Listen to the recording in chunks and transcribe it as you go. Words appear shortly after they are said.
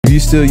If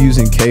you're still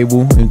using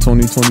cable in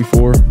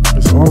 2024,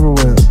 It's over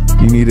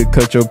with. you need to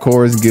cut your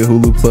cords and get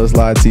Hulu Plus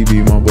Live TV,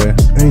 my boy.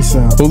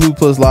 ASAP. Hulu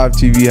Plus Live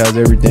TV has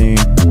everything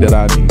that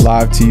I need.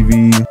 Live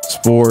TV,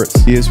 sports,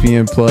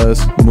 ESPN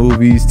Plus,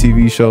 movies,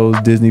 TV shows,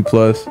 Disney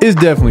Plus. It's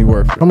definitely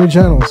worth it. How many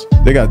channels?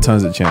 They got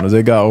tons of channels.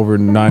 They got over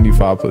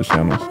 95 plus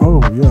channels.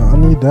 Oh, yeah, I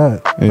need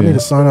that. I Yeah. need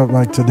to sign up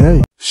like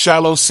today.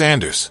 Shilo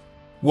Sanders.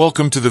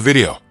 Welcome to the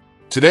video.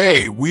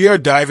 Today, we are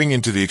diving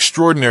into the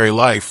extraordinary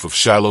life of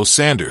Shilo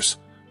Sanders,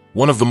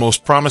 one of the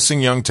most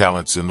promising young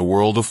talents in the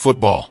world of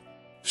football.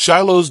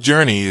 Shilo's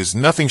journey is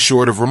nothing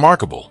short of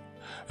remarkable,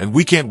 and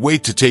we can't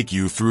wait to take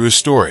you through his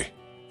story,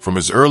 from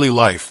his early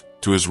life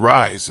to his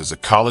rise as a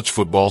college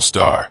football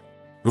star.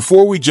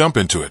 Before we jump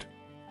into it,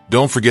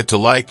 don't forget to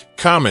like,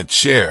 comment,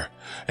 share,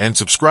 and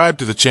subscribe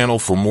to the channel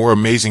for more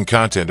amazing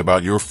content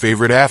about your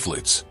favorite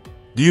athletes.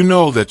 Do you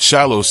know that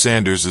Shilo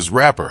Sanders is a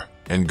rapper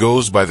and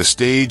goes by the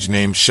stage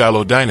name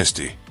Shilo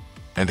Dynasty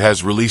and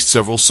has released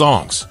several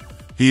songs?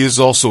 He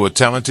is also a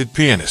talented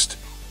pianist.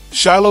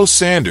 Shilo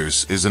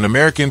Sanders is an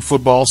American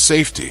football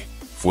safety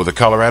for the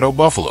Colorado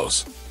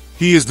Buffaloes.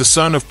 He is the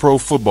son of Pro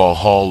Football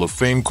Hall of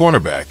Fame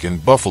cornerback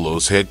and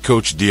Buffaloes head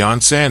coach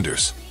Deion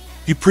Sanders.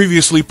 He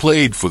previously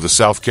played for the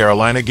South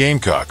Carolina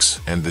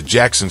Gamecocks and the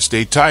Jackson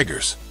State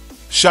Tigers.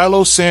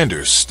 Shilo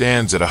Sanders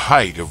stands at a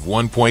height of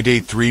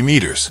 1.83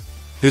 meters.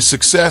 His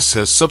success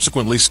has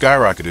subsequently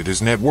skyrocketed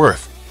his net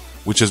worth,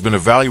 which has been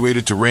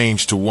evaluated to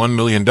range to $1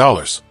 million,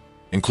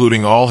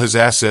 including all his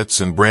assets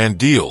and brand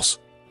deals,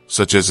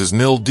 such as his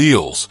nil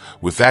deals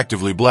with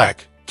Actively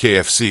Black,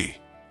 KFC,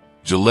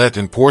 Gillette,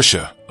 and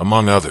Porsche,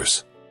 among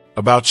others.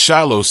 About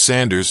Shilo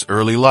Sanders'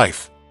 early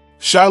life.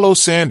 Shilo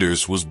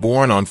Sanders was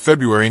born on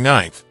February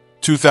 9,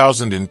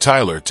 2000 in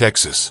Tyler,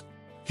 Texas.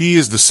 He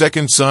is the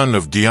second son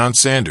of Deion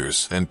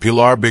Sanders and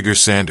Pilar Bigger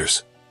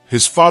Sanders.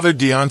 His father,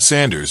 Deion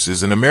Sanders,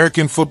 is an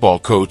American football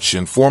coach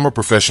and former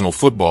professional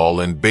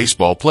football and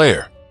baseball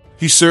player.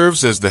 He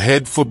serves as the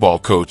head football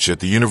coach at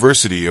the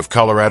University of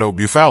Colorado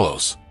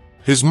Buffaloes.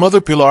 His mother,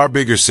 Pilar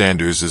Bigger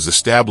Sanders, is an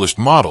established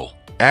model,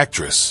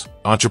 actress,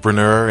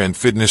 entrepreneur, and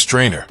fitness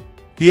trainer.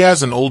 He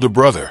has an older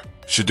brother,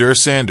 Shilo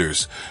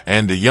Sanders,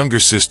 and a younger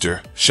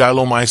sister,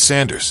 Shilo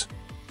Sanders.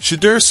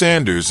 Shilo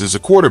Sanders is a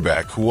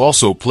quarterback who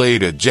also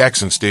played at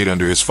Jackson State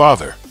under his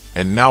father,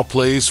 and now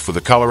plays for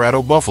the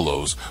Colorado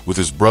Buffaloes with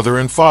his brother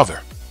and father.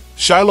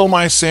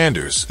 Shilo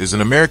Sanders is an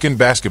American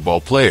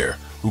basketball player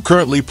who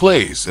currently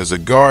plays as a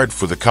guard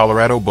for the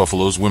Colorado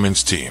Buffaloes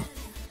women's team.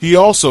 He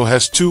also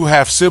has two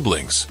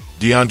half-siblings,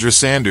 Deion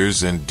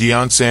Sanders and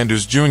Deion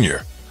Sanders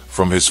Jr.,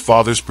 from his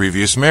father's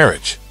previous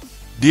marriage.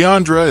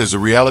 Deion is a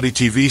reality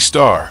TV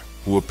star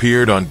who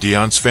appeared on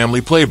Deion's Family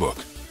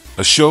Playbook,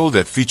 a show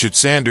that featured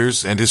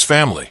Sanders and his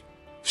family.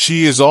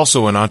 She is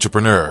also an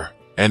entrepreneur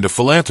and a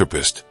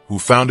philanthropist who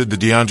founded the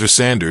Deion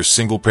Sanders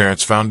Single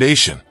Parents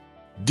Foundation.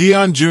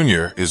 Deion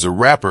Jr. is a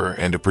rapper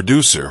and a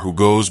producer who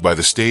goes by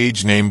the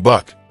stage name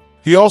Buck.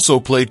 He also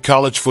played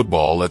college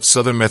football at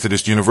Southern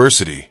Methodist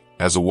University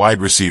as a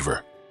wide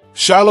receiver.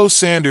 Shilo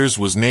Sanders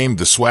was named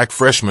the SWAC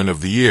Freshman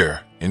of the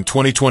Year. In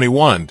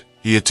 2021,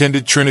 he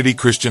attended Trinity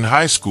Christian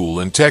High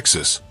School in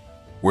Texas,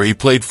 where he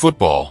played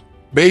football,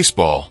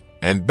 baseball,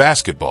 and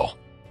basketball.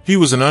 He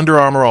was an Under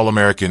Armour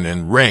All-American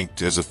and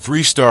ranked as a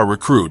 3-star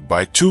recruit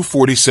by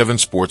 247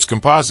 Sports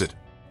Composite.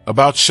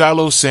 About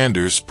Shilo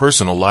Sanders'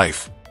 personal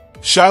life.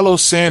 Shilo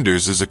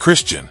Sanders is a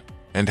Christian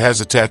and has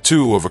a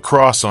tattoo of a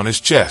cross on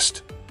his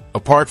chest.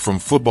 Apart from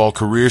football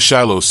career,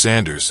 Shilo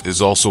Sanders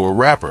is also a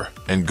rapper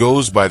and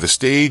goes by the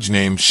stage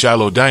name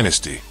Shilo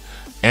Dynasty,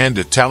 and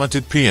a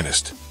talented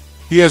pianist.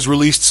 He has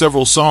released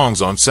several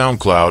songs on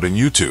SoundCloud and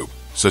YouTube,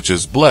 such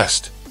as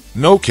Blessed,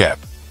 No Cap,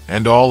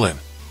 and All In.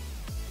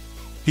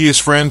 He is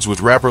friends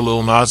with rapper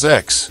Lil Nas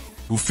X,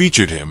 who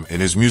featured him in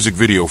his music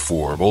video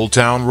for Old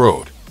Town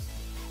Road.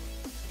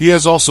 He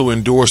has also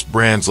endorsed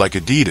brands like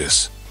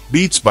Adidas,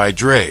 Beats by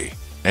Dre,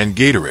 and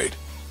Gatorade.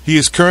 He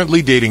is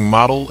currently dating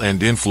model and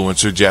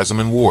influencer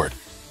Jasmine Ward.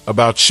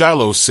 About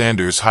Shilo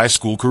Sanders' high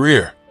school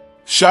career.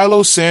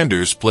 Shilo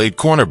Sanders played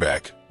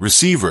cornerback,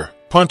 receiver,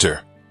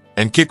 punter,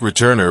 and kick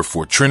returner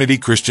for Trinity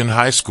Christian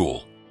High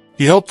School.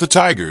 He helped the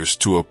Tigers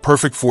to a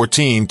perfect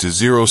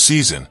 14-0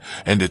 season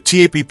and a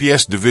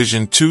TAPPS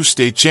Division II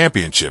state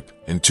championship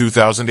in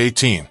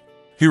 2018.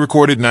 He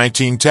recorded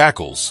 19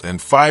 tackles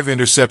and 5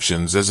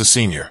 interceptions as a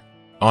senior.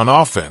 On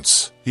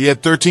offense, he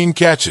had 13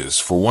 catches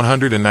for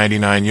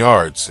 199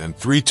 yards and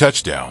 3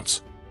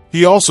 touchdowns.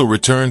 He also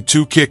returned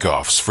 2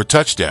 kickoffs for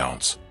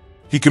touchdowns.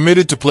 He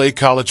committed to play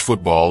college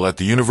football at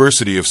the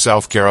University of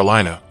South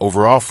Carolina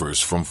over offers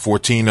from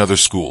 14 other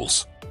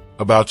schools.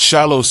 About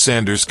Shilo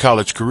Sanders'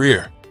 college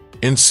career.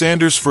 In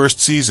Sanders' first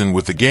season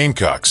with the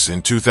Gamecocks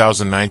in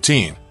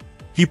 2019,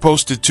 he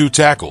posted 2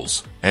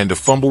 tackles and a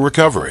fumble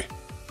recovery.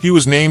 He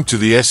was named to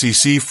the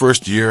SEC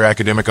First-Year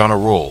Academic Honor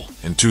Roll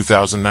in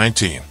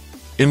 2019.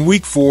 In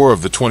Week 4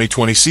 of the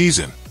 2020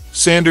 season,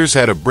 Sanders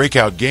had a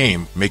breakout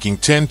game, making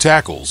 10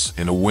 tackles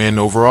in a win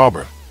over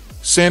Auburn.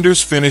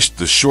 Sanders finished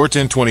the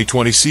shortened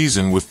 2020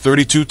 season with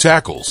 32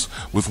 tackles,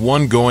 with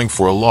 1 going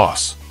for a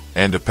loss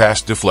and a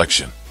pass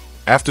deflection.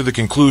 After the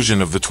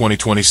conclusion of the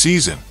 2020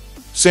 season,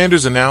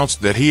 Sanders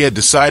announced that he had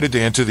decided to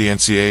enter the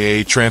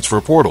NCAA transfer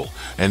portal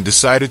and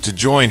decided to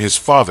join his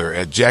father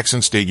at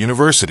Jackson State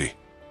University.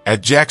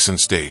 At Jackson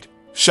State,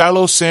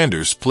 Shilo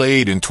Sanders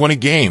played in 20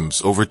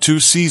 games over 2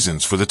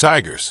 seasons for the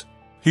Tigers.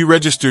 He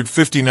registered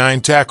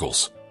 59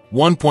 tackles,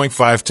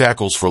 1.5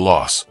 tackles for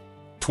loss,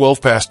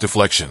 12 pass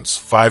deflections,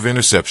 5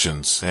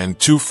 interceptions, and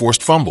 2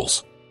 forced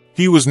fumbles.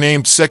 He was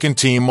named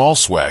second-team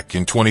All-SWAC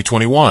in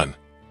 2021,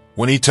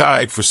 when he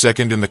tied for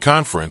second in the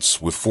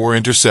conference with 4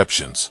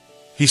 interceptions.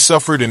 He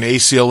suffered an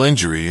ACL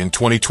injury in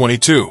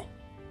 2022,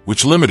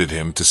 which limited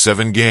him to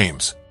 7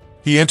 games.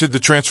 He entered the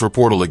transfer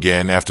portal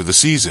again after the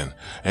season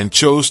and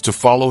chose to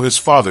follow his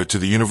father to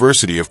the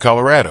University of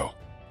Colorado.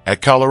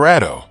 At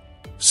Colorado,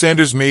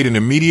 Sanders made an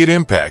immediate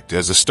impact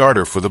as a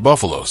starter for the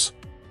Buffaloes.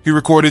 He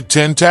recorded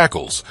 10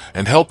 tackles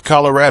and helped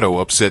Colorado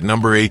upset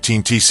number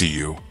 18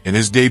 TCU in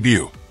his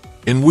debut.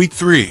 In Week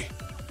 3,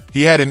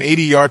 he had an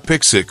 80-yard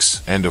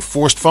pick-six and a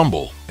forced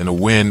fumble in a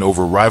win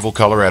over rival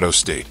Colorado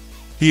State.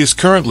 He is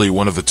currently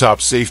one of the top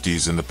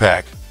safeties in the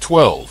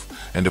Pac-12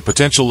 and a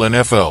potential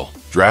NFL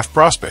draft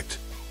prospect.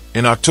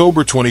 In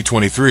October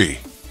 2023,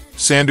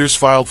 Sanders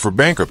filed for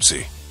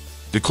bankruptcy,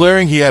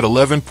 declaring he had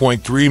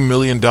 $11.3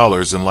 million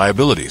in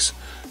liabilities,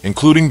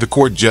 including the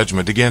court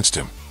judgment against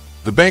him.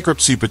 The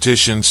bankruptcy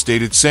petition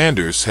stated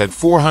Sanders had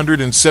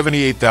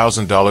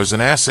 $478,000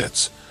 in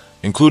assets,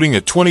 including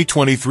a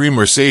 2023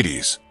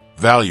 Mercedes,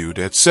 valued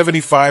at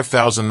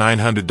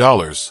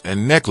 $75,900,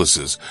 and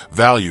necklaces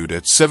valued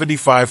at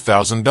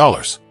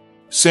 $75,000.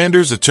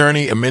 Sanders'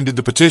 attorney amended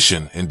the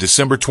petition in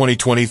December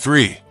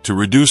 2023 to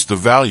reduce the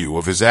value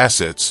of his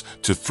assets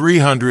to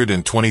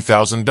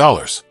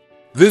 $320,000.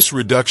 This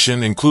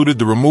reduction included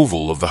the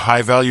removal of the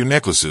high-value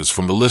necklaces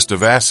from the list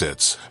of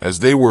assets, as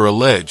they were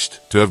alleged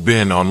to have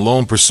been on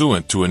loan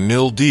pursuant to a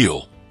nil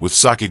deal with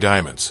Saki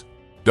Diamonds.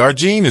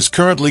 Darjean is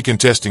currently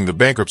contesting the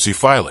bankruptcy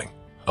filing,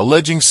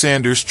 alleging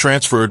Sanders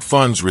transferred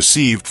funds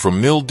received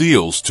from nil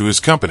deals to his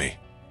company,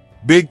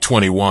 Big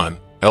 21,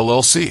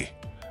 LLC,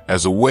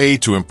 as a way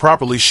to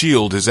improperly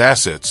shield his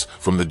assets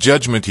from the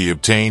judgment he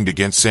obtained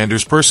against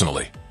Sanders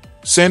personally.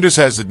 Sanders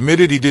has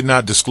admitted he did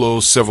not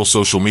disclose several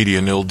social media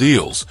nil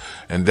deals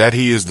and that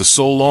he is the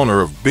sole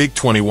owner of Big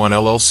 21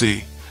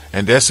 LLC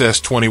and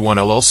SS21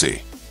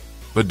 LLC,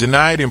 but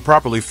denied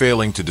improperly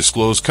failing to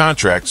disclose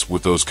contracts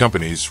with those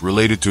companies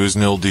related to his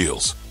nil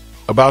deals.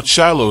 About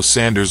Shilo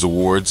Sanders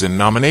awards and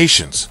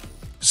nominations.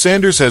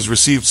 Sanders has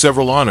received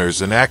several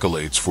honors and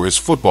accolades for his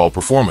football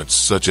performance,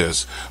 such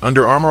as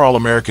Under Armour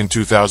All-American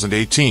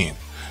 2018,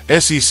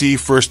 SEC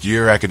First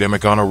Year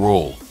Academic Honor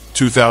Roll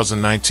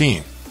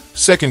 2019,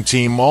 Second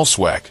Team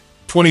All-SWAC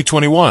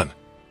 2021,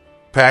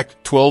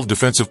 Pac-12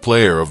 Defensive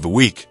Player of the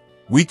Week,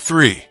 Week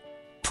 3,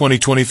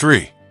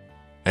 2023,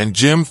 and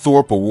Jim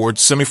Thorpe Award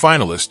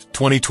Semifinalist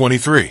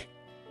 2023.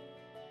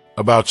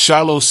 About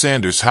Shilo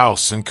Sanders'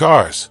 house and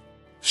cars.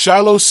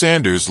 Shilo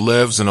Sanders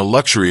lives in a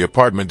luxury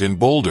apartment in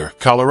Boulder,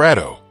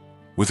 Colorado,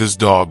 with his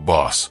dog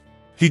Boss.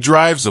 He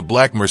drives a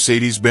black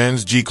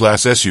Mercedes-Benz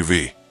G-Class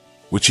SUV,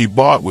 which he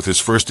bought with his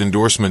first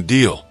endorsement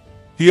deal.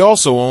 He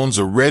also owns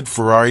a red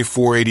Ferrari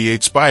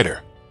 488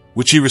 Spider,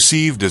 which he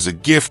received as a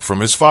gift from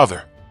his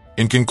father.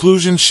 In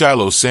conclusion,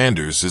 Shilo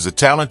Sanders is a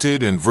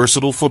talented and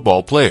versatile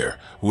football player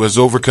who has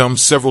overcome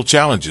several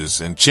challenges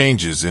and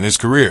changes in his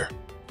career.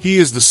 He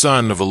is the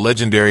son of a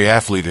legendary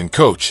athlete and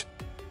coach,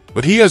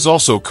 but he has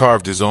also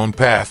carved his own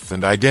path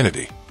and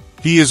identity.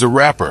 He is a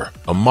rapper,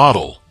 a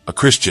model, a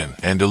Christian,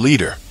 and a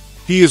leader.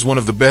 He is one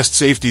of the best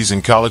safeties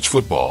in college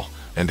football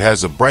and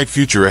has a bright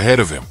future ahead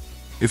of him.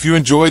 If you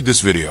enjoyed this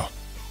video,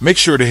 make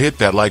sure to hit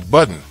that like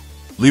button,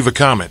 leave a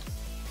comment,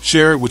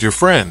 share it with your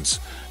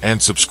friends,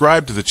 and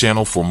subscribe to the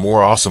channel for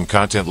more awesome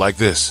content like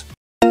this.